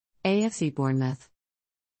A.F.C. Bournemouth.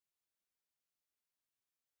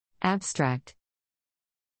 Abstract.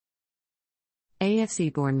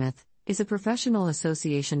 A.F.C. Bournemouth is a professional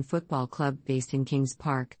association football club based in Kings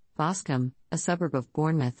Park, Bournemouth, a suburb of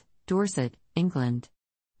Bournemouth, Dorset, England.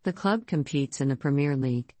 The club competes in the Premier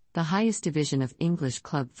League, the highest division of English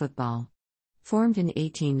club football. Formed in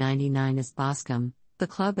 1899 as Bournemouth, the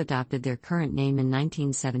club adopted their current name in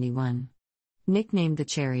 1971. Nicknamed the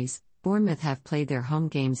Cherries, Bournemouth have played their home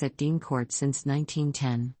games at Dean Court since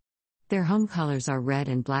 1910. Their home colours are red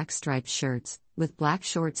and black striped shirts, with black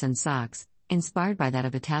shorts and socks, inspired by that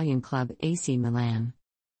of Italian club AC Milan.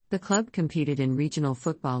 The club competed in regional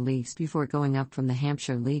football leagues before going up from the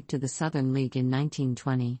Hampshire League to the Southern League in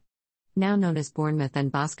 1920. Now known as Bournemouth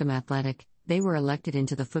and Bournemouth Athletic, they were elected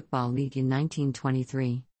into the Football League in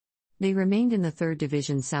 1923. They remained in the 3rd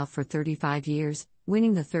Division South for 35 years,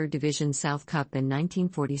 winning the 3rd Division South Cup in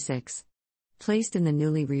 1946. Placed in the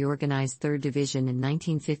newly reorganised 3rd Division in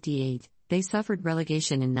 1958, they suffered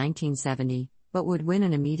relegation in 1970, but would win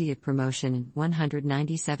an immediate promotion in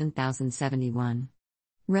 197,071.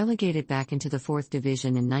 Relegated back into the 4th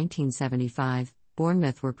Division in 1975,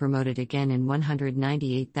 Bournemouth were promoted again in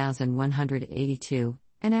 198,182,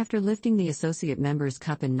 and after lifting the Associate Members'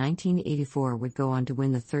 Cup in 1984 would go on to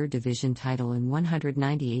win the 3rd Division title in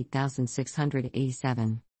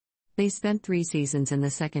 198,687. They spent 3 seasons in the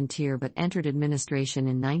 2nd tier but entered administration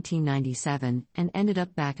in 1997 and ended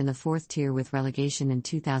up back in the 4th tier with relegation in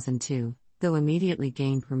 2002, though immediately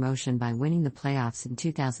gained promotion by winning the playoffs in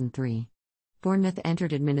 2003. Bournemouth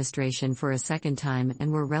entered administration for a second time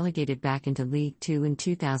and were relegated back into League Two in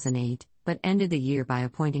 2008, but ended the year by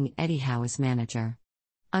appointing Eddie Howe as manager.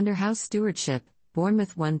 Under Howe's stewardship,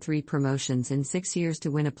 Bournemouth won 3 promotions in 6 years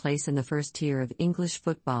to win a place in the first tier of English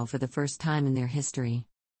football for the first time in their history.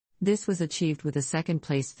 This was achieved with a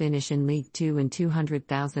second-place finish in League Two in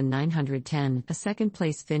 200,910, a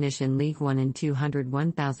second-place finish in League One in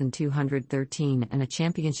 201,213 and a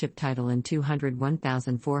championship title in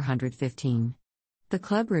 201,415. The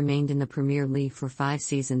club remained in the Premier League for 5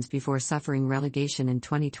 seasons before suffering relegation in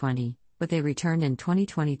 2020, but they returned in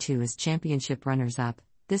 2022 as championship runners-up,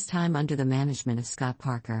 this time under the management of Scott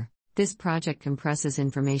Parker. This project compresses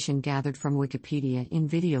information gathered from Wikipedia in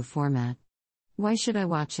video format. Why should I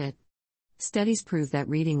watch it? Studies prove that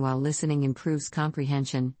reading while listening improves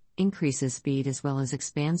comprehension, increases speed as well as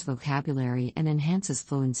expands vocabulary and enhances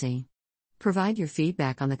fluency. Provide your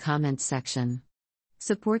feedback on the comments section.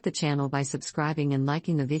 Support the channel by subscribing and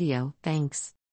liking the video, thanks.